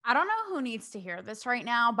who needs to hear this right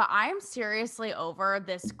now, but I'm seriously over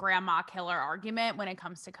this grandma killer argument when it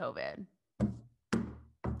comes to COVID.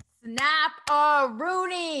 Snap a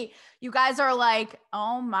Rooney. You guys are like,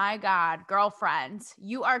 oh my God, girlfriends,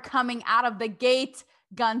 you are coming out of the gate,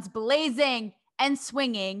 guns blazing and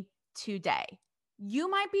swinging today. You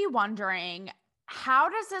might be wondering, how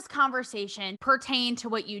does this conversation pertain to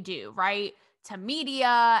what you do, right? To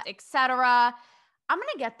media, etc. I'm going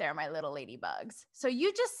to get there, my little ladybugs. So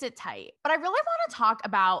you just sit tight. But I really want to talk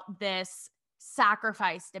about this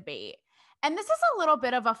sacrifice debate. And this is a little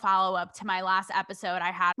bit of a follow-up to my last episode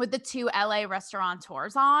I had with the two LA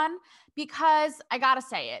restaurateurs on, because I gotta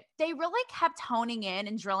say it, they really kept honing in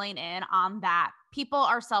and drilling in on that people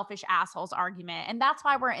are selfish assholes argument. And that's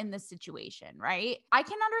why we're in this situation, right? I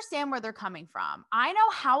can understand where they're coming from. I know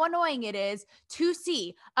how annoying it is to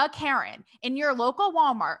see a Karen in your local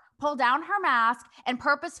Walmart pull down her mask and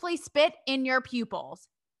purposefully spit in your pupils.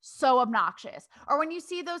 So obnoxious. Or when you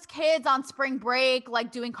see those kids on spring break,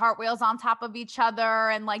 like doing cartwheels on top of each other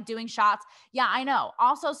and like doing shots. Yeah, I know.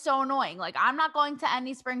 Also so annoying. Like, I'm not going to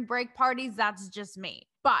any spring break parties. That's just me.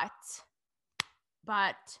 But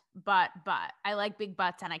I like big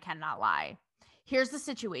butts and I cannot lie. Here's the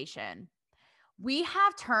situation. We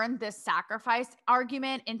have turned this sacrifice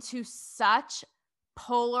argument into such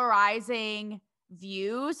polarizing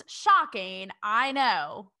views. Shocking. I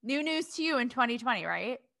know. New news to you in 2020,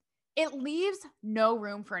 right? It leaves no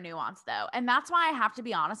room for nuance, though. And that's why I have to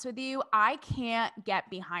be honest with you. I can't get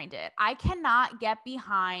behind it. I cannot get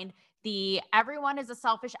behind the everyone is a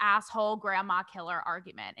selfish asshole grandma killer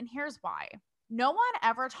argument. And here's why. No one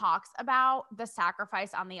ever talks about the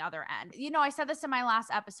sacrifice on the other end. You know, I said this in my last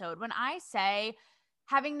episode. When I say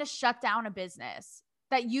having to shut down a business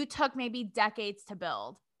that you took maybe decades to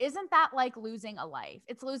build, isn't that like losing a life?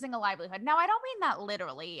 It's losing a livelihood. Now, I don't mean that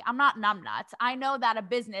literally. I'm not numbnuts. I know that a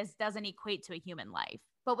business doesn't equate to a human life.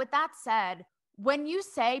 But with that said, when you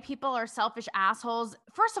say people are selfish assholes,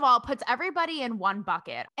 first of all, it puts everybody in one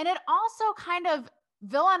bucket. And it also kind of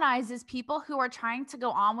villainizes people who are trying to go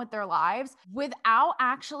on with their lives without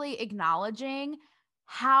actually acknowledging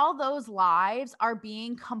how those lives are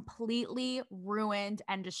being completely ruined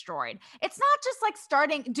and destroyed. It's not just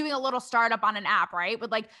like doing a little startup on an app, right?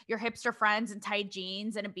 With like your hipster friends in tight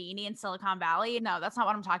jeans and a beanie in Silicon Valley. No, that's not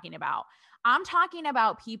what I'm talking about. I'm talking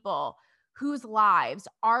about people whose lives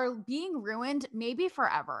are being ruined maybe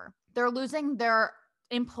forever. They're losing their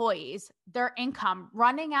employees, their income,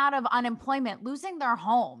 running out of unemployment, losing their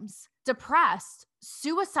homes, depressed.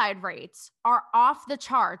 Suicide rates are off the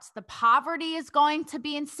charts. The poverty is going to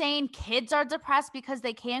be insane. Kids are depressed because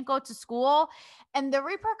they can't go to school. And the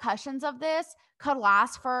repercussions of this could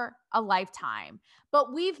last for a lifetime.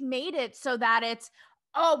 But we've made it so that it's,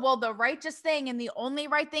 oh, well, the righteous thing and the only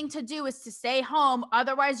right thing to do is to stay home.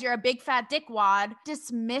 Otherwise, you're a big fat dickwad.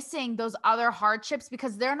 Dismissing those other hardships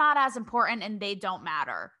because they're not as important and they don't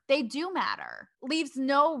matter. They do matter. Leaves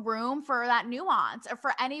no room for that nuance or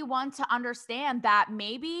for anyone to understand that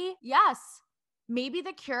maybe, yes, maybe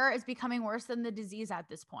the cure is becoming worse than the disease at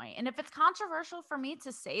this point. And if it's controversial for me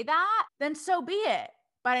to say that, then so be it.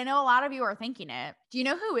 But I know a lot of you are thinking it. Do you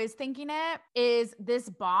know who is thinking it? Is this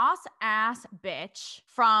boss ass bitch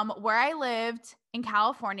from where I lived in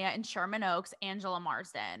California in Sherman Oaks, Angela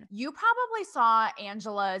Marsden. You probably saw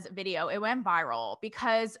Angela's video. It went viral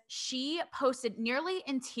because she posted nearly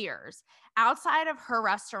in tears outside of her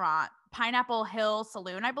restaurant, Pineapple Hill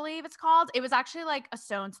Saloon, I believe it's called. It was actually like a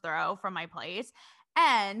stone's throw from my place.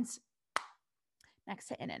 And next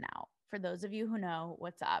to In-N-Out, for those of you who know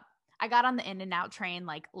what's up. I got on the In-N-Out train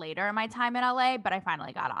like later in my time in LA, but I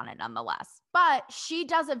finally got on it nonetheless. But she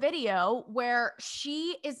does a video where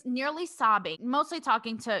she is nearly sobbing, mostly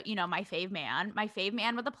talking to, you know, my fave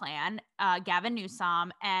man with a plan, Gavin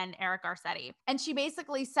Newsom and Eric Garcetti. And she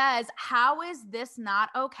basically says, how is this not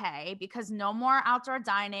okay? Because no more outdoor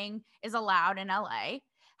dining is allowed in LA.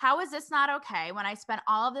 How is this not okay when I spent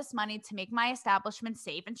all of this money to make my establishment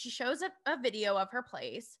safe? And she shows a video of her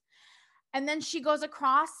place. And then she goes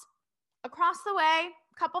across the way,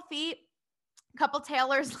 a couple feet, a couple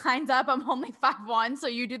tailors lines up. I'm only 5'1", so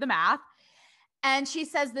you do the math. And she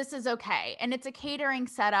says, this is okay. And it's a catering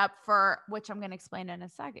setup for, which I'm going to explain in a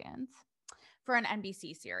second, for an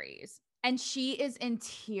NBC series. And she is in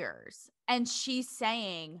tears. And she's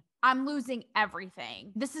saying, I'm losing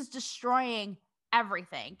everything. This is destroying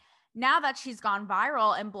everything. Now that she's gone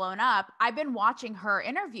viral and blown up, I've been watching her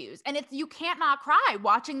interviews. And you can't not cry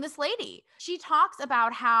watching this lady. She talks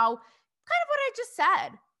about how, kind of what I just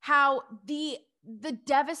said. how the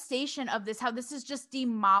devastation of this, how this is just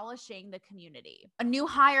demolishing the community. A new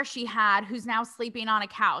hire she had who's now sleeping on a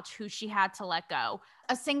couch, who she had to let go.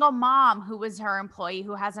 A single mom who was her employee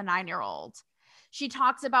who has a 9-year-old. She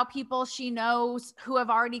talks about people she knows who have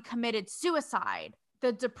already committed suicide.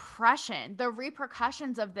 The depression, the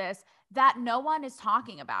repercussions of this that no one is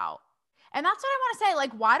talking about. And that's what I want to say.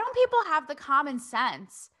 Like, why don't people have the common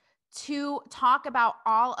sense to talk about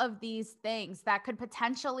all of these things that could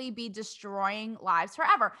potentially be destroying lives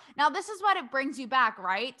forever? Now, this is what it brings you back,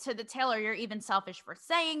 right? To the Taylor, you're even selfish for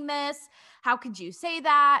saying this. How could you say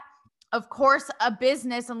that? Of course, a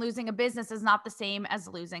business and losing a business is not the same as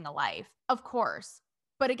losing a life. Of course.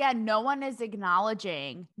 But again, no one is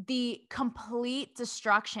acknowledging the complete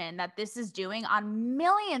destruction that this is doing on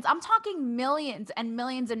millions. I'm talking millions and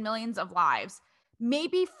millions and millions of lives,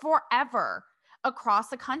 maybe forever, across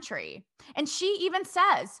the country. And she even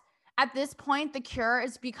says, at this point, the cure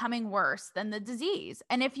is becoming worse than the disease.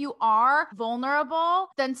 And if you are vulnerable,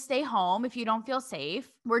 then stay home if you don't feel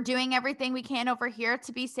safe. We're doing everything we can over here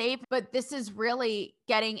to be safe, but this is really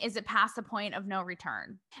is it past the point of no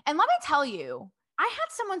return? And let me tell you, I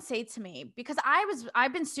had someone say to me, because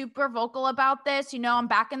I've been super vocal about this, I'm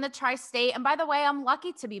back in the tri-state. And by the way, I'm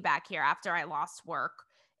lucky to be back here after I lost work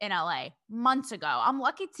in LA months ago. I'm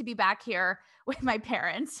lucky to be back here with my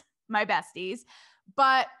parents, my besties,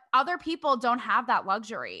 but other people don't have that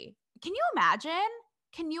luxury. Can you imagine?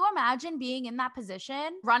 Can you imagine being in that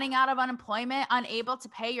position, running out of unemployment, unable to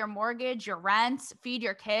pay your mortgage, your rent, feed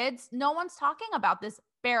your kids? No one's talking about this.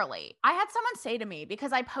 Barely. I had someone say to me,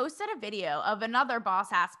 because I posted a video of another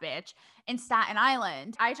boss ass bitch in Staten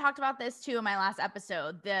Island. I talked about this too in my last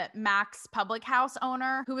episode, the Max Public House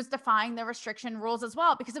owner who was defying the restriction rules as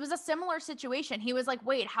well, because it was a similar situation. He was like,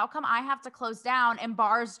 wait, how come I have to close down and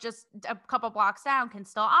bars just a couple blocks down can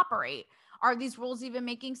still operate? Are these rules even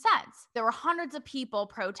making sense? There were hundreds of people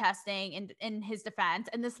protesting in his defense.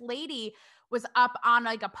 And this lady was up on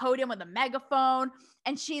like a podium with a megaphone.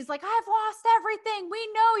 And she's like, I've lost everything. We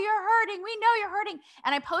know you're hurting. We know you're hurting.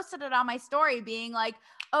 And I posted it on my story being like,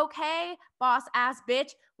 okay, boss ass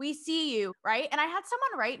bitch, we see you, right? And I had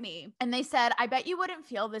someone write me and they said, I bet you wouldn't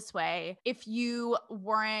feel this way if you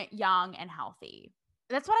weren't young and healthy.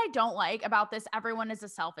 That's what I don't like about this everyone is a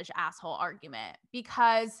selfish asshole argument,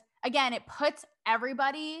 because again, it puts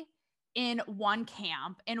everybody in one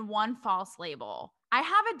camp, in one false label. I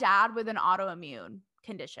have a dad with an autoimmune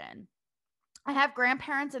condition. I have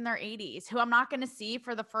grandparents in their 80s who I'm not going to see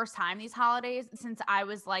for the first time these holidays since I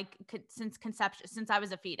was since conception, since I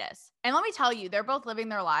was a fetus. And let me tell you, they're both living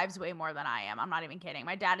their lives way more than I am. I'm not even kidding.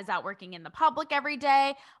 My dad is out working in the public every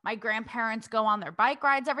day. My grandparents go on their bike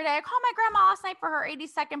rides every day. I called my grandma last night for her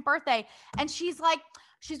 82nd birthday, and she's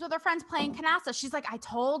with her friends playing canasta. She's like, I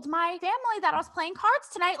told my family that I was playing cards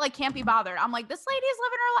tonight. Like, can't be bothered. I'm like, this lady is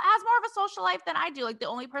has more of a social life than I do. Like, the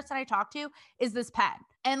only person I talk to is this pet.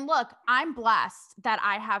 And look, I'm blessed that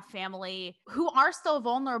I have family who are still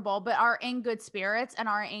vulnerable, but are in good spirits and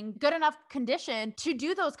are in good enough condition to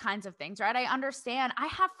do those kinds of things, right? I understand. I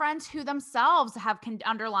have friends who themselves have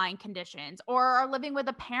underlying conditions or are living with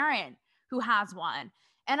a parent who has one.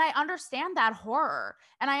 And I understand that horror.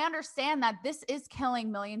 And I understand that this is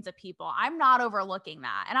killing millions of people. I'm not overlooking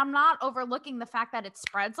that. And I'm not overlooking the fact that it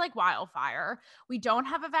spreads like wildfire. We don't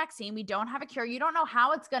have a vaccine. We don't have a cure. You don't know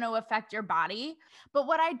how it's going to affect your body. But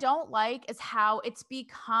what I don't like is how it's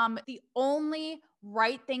become the only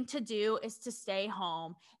right thing to do is to stay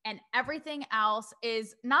home. And everything else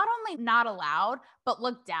is not only not allowed, but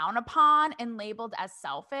looked down upon and labeled as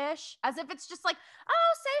selfish, as if it's just like,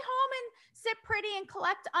 oh, stay home and sit pretty and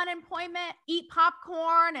collect unemployment, eat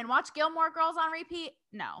popcorn and watch Gilmore Girls on repeat.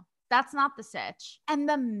 No, that's not the sitch. And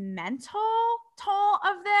the mental toll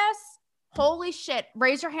of this, holy shit,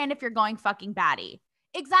 raise your hand if you're going fucking batty.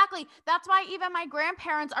 Exactly. That's why even my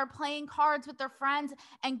grandparents are playing cards with their friends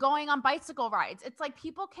and going on bicycle rides. It's like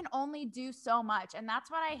people can only do so much. And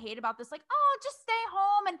that's what I hate about this. Like, oh, just stay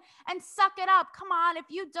home and suck it up. Come on. If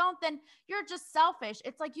you don't, then you're just selfish.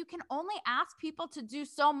 It's like you can only ask people to do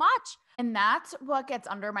so much. And that's what gets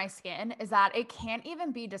under my skin, is that it can't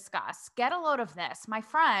even be discussed. Get a load of this. My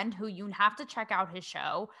friend, who you have to check out his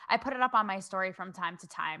show, I put it up on my story from time to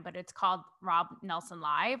time, but it's called Rob Nelson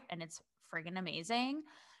Live, and it's friggin' amazing.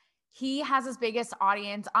 He has his biggest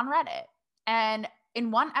audience on Reddit. And in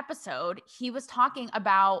one episode, he was talking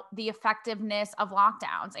about the effectiveness of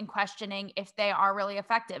lockdowns and questioning if they are really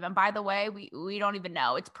effective. And by the way, we don't even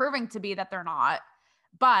know. It's proving to be that they're not.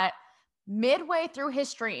 But midway through his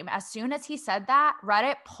stream, as soon as he said that,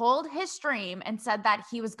 Reddit pulled his stream and said that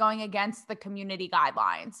he was going against the community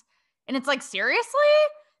guidelines. And it's like, seriously?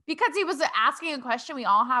 because he was asking a question we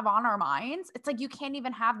all have on our minds. It's like you can't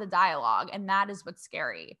even have the dialogue, and that is what's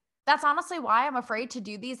scary. That's honestly why I'm afraid to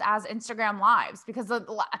do these as Instagram lives, because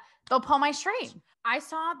they'll pull my string. I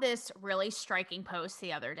saw this really striking post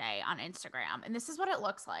the other day on Instagram, and this is what it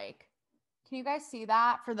looks like. Can you guys see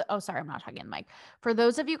that? Oh, sorry, I'm not talking in the mic. For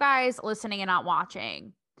those of you guys listening and not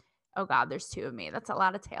watching, oh God, there's two of me. That's a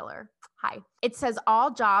lot of Taylor. Hi. It says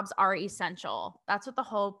all jobs are essential. That's what the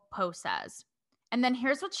whole post says. And then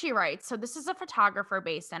here's what she writes. So this is a photographer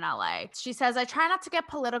based in LA. She says, I try not to get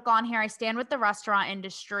political on here. I stand with the restaurant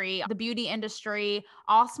industry, the beauty industry,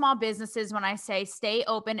 all small businesses when I say stay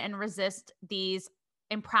open and resist these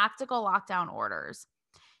impractical lockdown orders.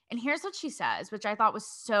 And here's what she says, which I thought was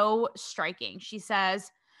so striking. She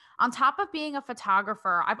says, on top of being a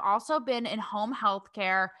photographer, I've also been in home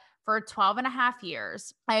healthcare for 12 and a half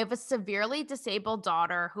years. I have a severely disabled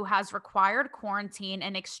daughter who has required quarantine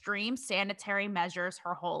and extreme sanitary measures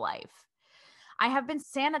her whole life. I have been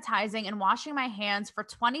sanitizing and washing my hands for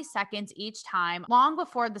 20 seconds each time long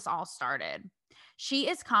before this all started. She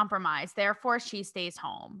is compromised, therefore she stays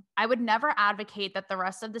home. I would never advocate that the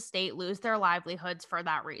rest of the state lose their livelihoods for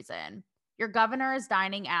that reason. Your governor is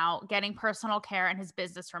dining out, getting personal care, and his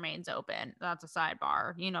business remains open. That's a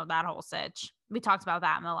sidebar. You know, that whole sitch. We talked about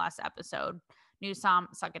that in the last episode. Newsom,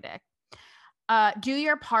 suck a dick. Do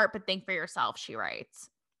your part, but think for yourself, she writes.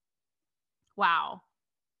 Wow.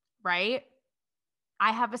 Right?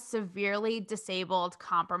 I have a severely disabled,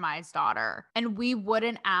 compromised daughter, and we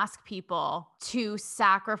wouldn't ask people to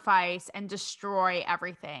sacrifice and destroy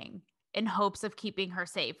everything in hopes of keeping her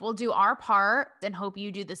safe. We'll do our part and hope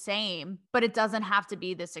you do the same, but it doesn't have to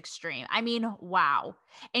be this extreme. I mean, wow.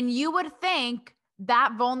 And you would think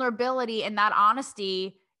that vulnerability and that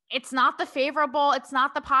honesty, it's not the favorable, it's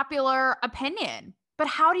not the popular opinion. But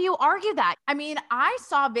how do you argue that? I mean, I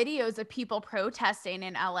saw videos of people protesting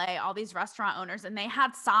in LA, all these restaurant owners, and they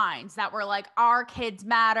had signs that were like, our kids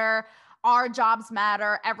matter, our jobs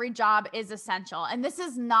matter, every job is essential. And this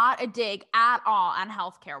is not a dig at all on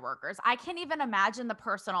healthcare workers. I can't even imagine the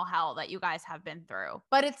personal hell that you guys have been through.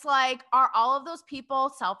 But it's like, are all of those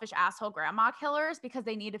people selfish asshole grandma killers because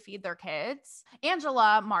they need to feed their kids?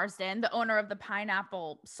 Angela Marsden, the owner of the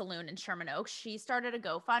Pineapple Saloon in Sherman Oaks, she started a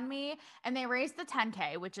GoFundMe and they raised the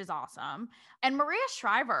 10K, which is awesome. And Maria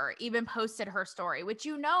Shriver even posted her story, which,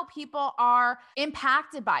 you know, people are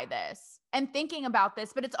impacted by this and thinking about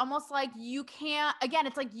this, but it's almost like you can't, again,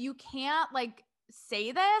 it's like you can't like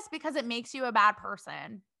say this because it makes you a bad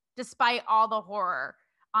person, despite all the horror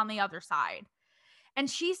on the other side. And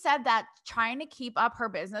she said that trying to keep up her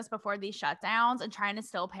business before these shutdowns and trying to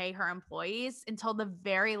still pay her employees until the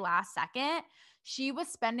very last second, she was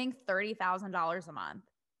spending $30,000 a month.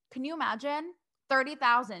 Can you imagine?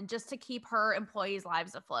 $30,000 just to keep her employees'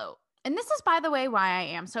 lives afloat. And this is, by the way, why I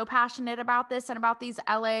am so passionate about this and about these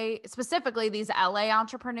LA, specifically these LA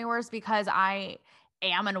entrepreneurs, because I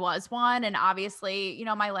am and was one. And obviously, you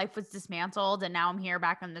know, my life was dismantled and now I'm here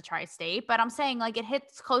back in the tri-state. But I'm saying like it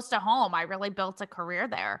hits close to home. I really built a career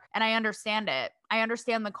there and I understand it. I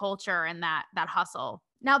understand the culture and that hustle.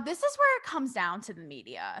 Now, this is where it comes down to the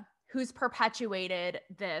media who's perpetuated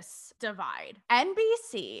this divide.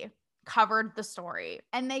 NBC covered the story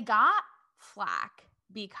and they got flack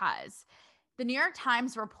because the New York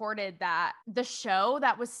Times reported that the show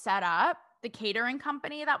that was set up, the catering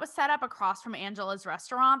company that was set up across from Angela's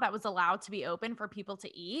restaurant that was allowed to be open for people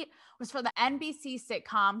to eat, was for the NBC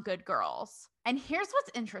sitcom Good Girls. And here's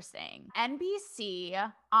what's interesting.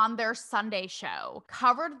 NBC on their Sunday show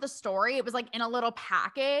covered the story. It was like in a little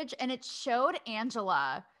package and it showed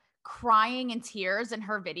Angela crying in tears in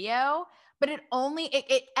her video, but it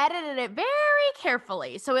edited it very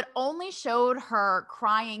carefully. So it only showed her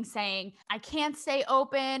crying, saying, I can't stay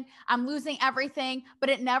open, I'm losing everything, but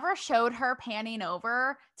it never showed her panning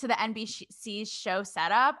over to the NBC show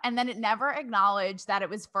setup. And then it never acknowledged that it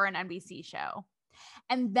was for an NBC show.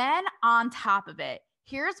 And then on top of it,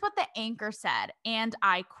 here's what the anchor said, and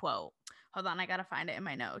I quote, hold on, I gotta find it in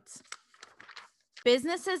my notes.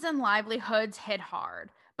 Businesses and livelihoods hit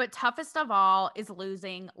hard, but toughest of all is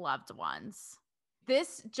losing loved ones.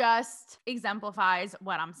 This just exemplifies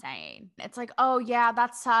what I'm saying. It's like, oh yeah,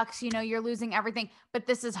 that sucks. You know, you're losing everything, but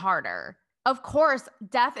this is harder. Of course,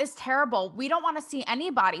 death is terrible. We don't want to see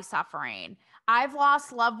anybody suffering. I've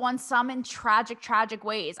lost loved ones, some in tragic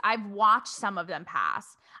ways. I've watched some of them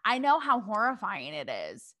pass. I know how horrifying it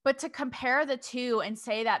is. But to compare the two and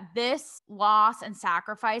say that this loss and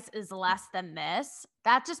sacrifice is less than this,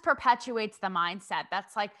 that just perpetuates the mindset.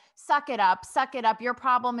 That's like, suck it up. Your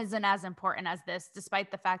problem isn't as important as this, despite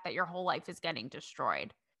the fact that your whole life is getting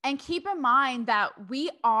destroyed. And keep in mind that we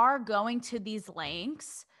are going to these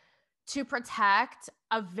lengths to protect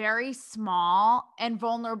a very small and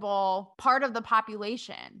vulnerable part of the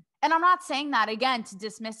population. And I'm not saying that again to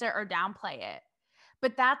dismiss it or downplay it,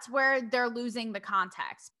 but that's where they're losing the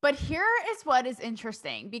context. But here is what is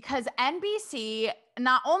interesting, because NBC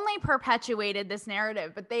not only perpetuated this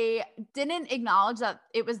narrative, but they didn't acknowledge that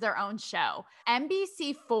it was their own show.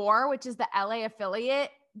 NBC4, which is the LA affiliate,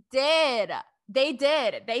 did. They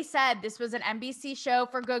did. They said this was an NBC show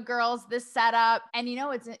for Good Girls, this setup. And you know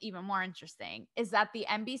what's even more interesting is that the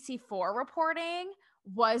NBC4 reporting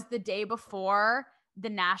was the day before the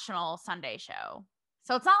national Sunday show.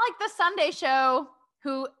 So it's not like the Sunday show,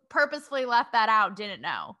 who purposefully left that out, didn't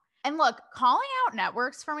know. And look, calling out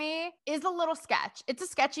networks for me is a little sketch. It's a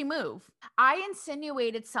sketchy move. I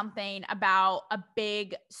insinuated something about a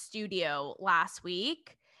big studio last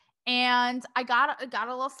week, and I got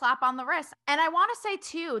a little slap on the wrist. And I want to say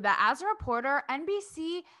too that as a reporter,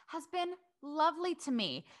 NBC has been lovely to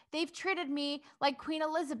me. They've treated me like Queen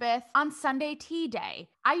Elizabeth on Sunday Tea Day.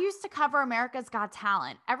 I used to cover America's Got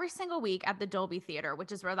Talent every single week at the Dolby Theater,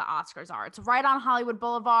 which is where the Oscars are. It's right on Hollywood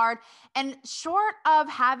Boulevard. And short of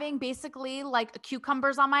having basically like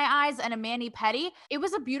cucumbers on my eyes and a mani-pedi, it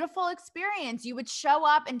was a beautiful experience. You would show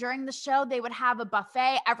up, and during the show, they would have a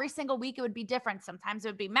buffet. Every single week, it would be different. Sometimes it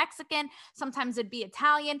would be Mexican, sometimes it'd be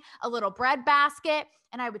Italian, a little bread basket.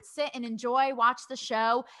 And I would sit and enjoy, watch the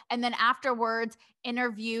show, and then afterwards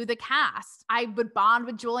interview the cast. I would bond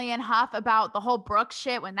with Julianne Hough about the whole Brooke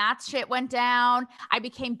shit when that shit went down. I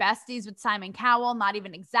became besties with Simon Cowell, not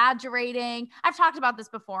even exaggerating. I've talked about this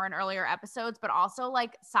before in earlier episodes, but also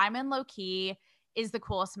like Simon low-key is the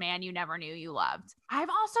coolest man you never knew you loved. I've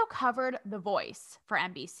also covered The Voice for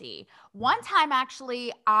NBC. One time,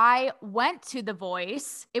 actually, I went to The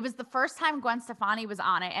Voice. It was the first time Gwen Stefani was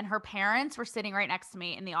on it, and her parents were sitting right next to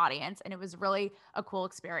me in the audience, and it was really a cool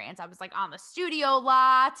experience. I was like on the studio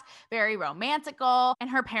lot, very romantical, and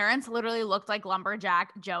her parents literally looked like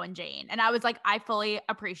lumberjack Joe and Jane. And I was like, I fully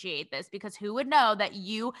appreciate this, because who would know that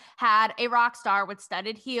you had a rock star with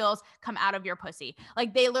studded heels come out of your pussy?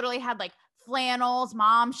 Like, they literally had like flannels,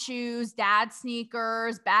 mom shoes, dad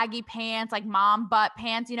sneakers, baggy pants, like mom butt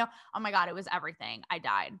pants, you know. Oh my God, it was everything. I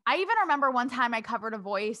died. I even remember one time I covered a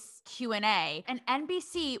Voice Q&A, and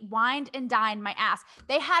NBC wined and dined my ass.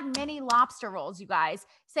 They had mini lobster rolls, you guys.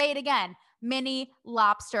 Say it again, mini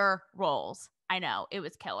lobster rolls. I know, it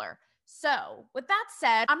was killer. So with that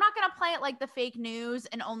said, I'm not going to play it like the fake news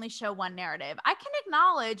and only show one narrative. I can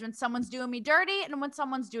acknowledge when someone's doing me dirty and when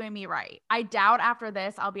someone's doing me right. I doubt after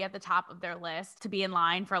this, I'll be at the top of their list to be in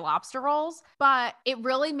line for lobster rolls, but it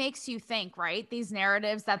really makes you think, right? These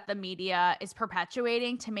narratives that the media is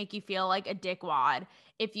perpetuating to make you feel like a dickwad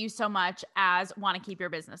if you so much as want to keep your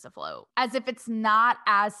business afloat, as if it's not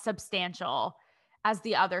as substantial as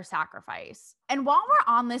the other sacrifice. And while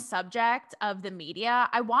we're on this subject of the media,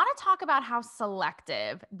 I want to talk about how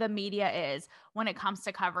selective the media is when it comes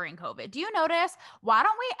to covering COVID. Do you notice? Why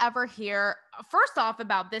don't we ever hear, first off,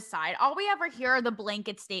 about this side, all we ever hear are the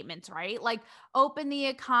blanket statements, right? Like open the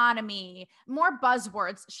economy, more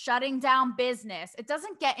buzzwords, shutting down business. It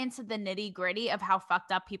doesn't get into the nitty gritty of how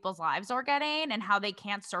fucked up people's lives are getting and how they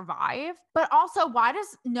can't survive. But also, why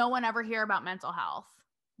does no one ever hear about mental health?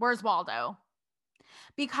 Where's Waldo?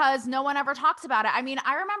 Because no one ever talks about it. I mean,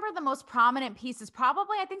 I remember the most prominent piece is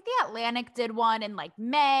probably, I think the Atlantic did one in like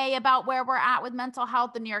May about where we're at with mental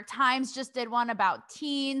health. The New York Times just did one about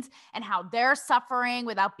teens and how they're suffering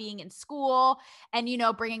without being in school and, you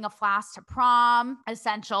know, bringing a flask to prom,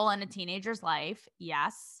 essential in a teenager's life.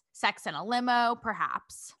 Yes. Sex in a limo,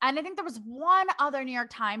 perhaps. And I think there was one other New York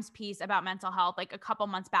Times piece about mental health like a couple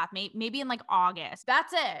months back, maybe in like August.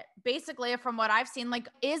 That's it. Basically, from what I've seen, like,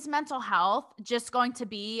 is mental health just going to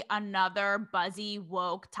be another buzzy,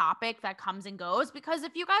 woke topic that comes and goes? Because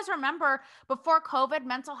if you guys remember, before COVID,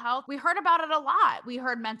 mental health, we heard about it a lot. We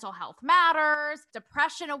heard mental health matters,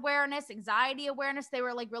 depression awareness, anxiety awareness. They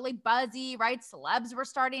were like really buzzy, right? Celebs were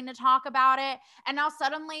starting to talk about it. And now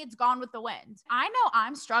suddenly it's gone with the wind. I know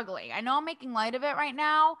I'm struggling. I know I'm making light of it right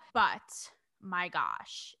now, but my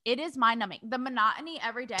gosh, it is mind-numbing. The monotony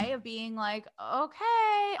every day of being like,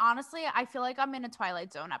 okay, honestly, I feel like I'm in a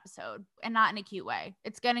Twilight Zone episode, and not in a cute way.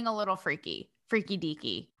 It's getting a little freaky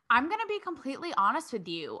deaky. I'm going to be completely honest with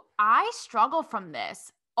you. I struggle from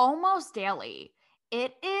this almost daily.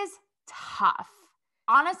 It is tough.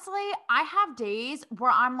 Honestly, I have days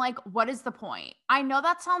where I'm like, what is the point? I know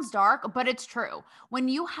that sounds dark, but it's true. When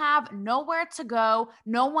you have nowhere to go,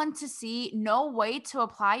 no one to see, no way to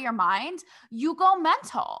apply your mind, you go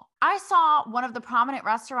mental. I saw one of the prominent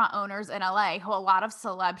restaurant owners in LA, who a lot of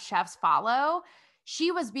celeb chefs follow.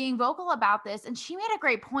 She was being vocal about this, and she made a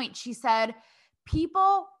great point. She said,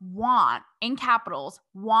 People want, in capitals,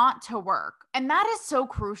 want to work. And that is so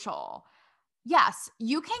crucial. Yes,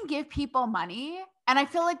 you can give people money. And I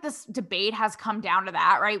feel like this debate has come down to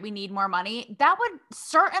that, right? We need more money. That would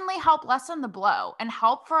certainly help lessen the blow and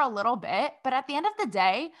help for a little bit. But at the end of the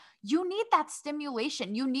day, you need that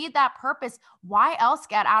stimulation. You need that purpose. Why else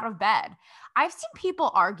get out of bed? I've seen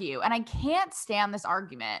people argue, and I can't stand this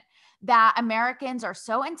argument, that Americans are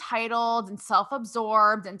so entitled and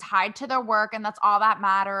self-absorbed and tied to their work, and that's all that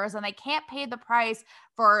matters. And they can't pay the price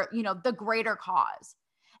for, the greater cause.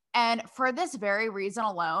 And for this very reason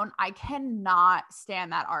alone, I cannot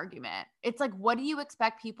stand that argument. It's like, what do you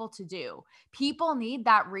expect people to do? People need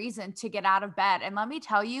that reason to get out of bed. And let me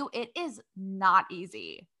tell you, it is not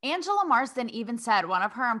easy. Angela Marsden even said, one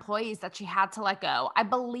of her employees that she had to let go, I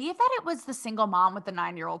believe that it was the single mom with the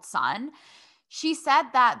 9-year-old son. She said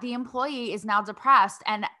that the employee is now depressed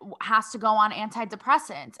and has to go on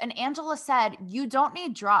antidepressants. And Angela said, you don't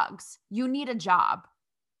need drugs. You need a job.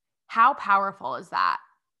 How powerful is that?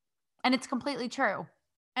 And it's completely true.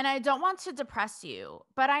 And I don't want to depress you,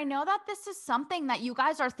 but I know that this is something that you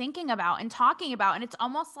guys are thinking about and talking about. And it's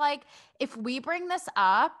almost like, if we bring this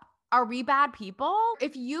up, are we bad people?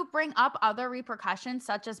 If you bring up other repercussions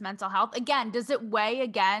such as mental health, again, does it weigh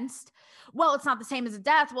against, well, it's not the same as a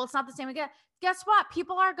death. Well, it's not the same again. Guess what?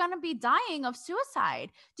 People are going to be dying of suicide.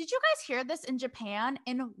 Did you guys hear this in Japan?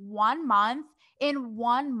 In 1 month,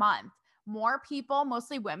 more people,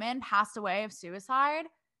 mostly women, passed away of suicide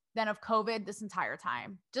than of COVID this entire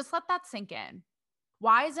time. Just let that sink in.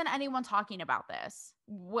 Why isn't anyone talking about this?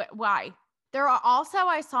 Why? There are also,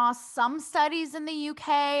 I saw some studies in the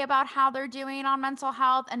UK about how they're doing on mental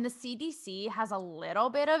health, and the CDC has a little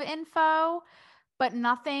bit of info, but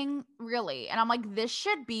nothing really. And I'm like, this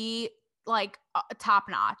should be like top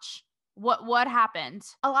notch. What happened?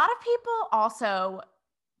 A lot of people also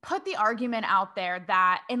put the argument out there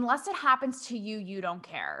that unless it happens to you, you don't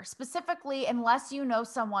care. Specifically, unless you know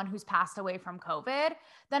someone who's passed away from COVID,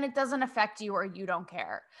 then it doesn't affect you or you don't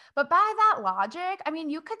care. But by that logic, I mean,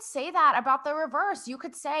 you could say that about the reverse. You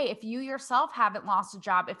could say if you yourself haven't lost a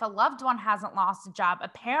job, if a loved one hasn't lost a job, a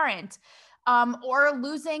parent, or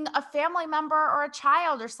losing a family member or a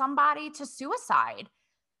child or somebody to suicide,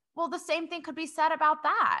 well, the same thing could be said about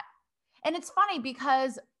that. And it's funny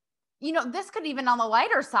because this could even on the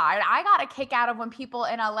lighter side. I got a kick out of when people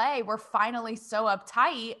in LA were finally so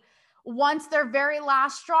uptight once their very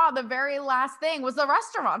last straw, the very last thing was the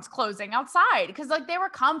restaurants closing outside because they were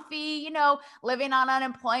comfy, living on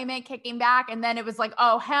unemployment, kicking back. And then it was like,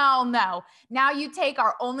 oh, hell no. Now you take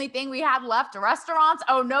our only thing we had left, restaurants.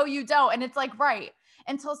 Oh, no, you don't. And it's like, right.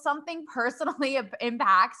 Until something personally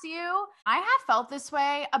impacts you. I have felt this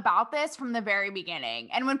way about this from the very beginning.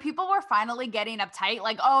 And when people were finally getting uptight,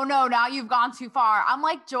 like, oh no, now you've gone too far, I'm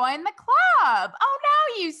like, join the club. Oh,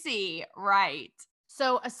 now you see. Right.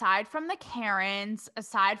 So aside from the Karens,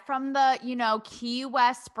 aside from the, Key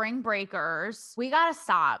West spring breakers, we got to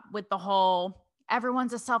stop with the whole,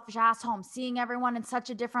 everyone's a selfish asshole. I'm seeing everyone in such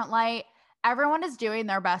a different light. Everyone is doing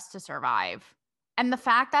their best to survive. And the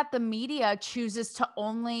fact that the media chooses to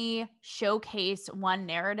only showcase one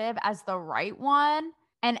narrative as the right one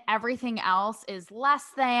and everything else is less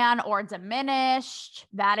than or diminished,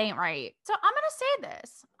 that ain't right. So I'm going to say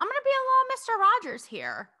this. I'm going to be a little Mr. Rogers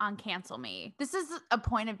here on Cancel Me. This is a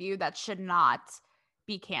point of view that should not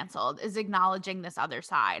be canceled, is acknowledging this other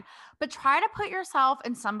side. But try to put yourself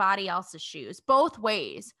in somebody else's shoes, both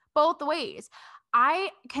ways. I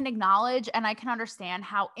can acknowledge and I can understand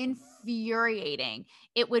how infuriating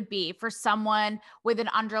it would be for someone with an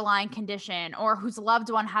underlying condition or whose loved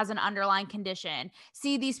one has an underlying condition.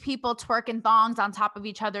 See these people twerking thongs on top of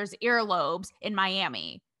each other's earlobes in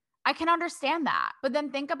Miami. I can understand that. But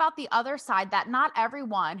then think about the other side, that not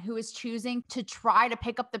everyone who is choosing to try to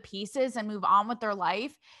pick up the pieces and move on with their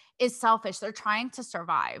life is selfish. They're trying to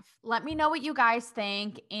survive. Let me know what you guys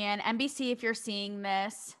think. And NBC, if you're seeing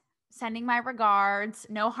this, sending my regards.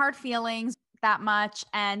 No hard feelings that much.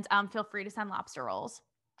 And feel free to send lobster rolls.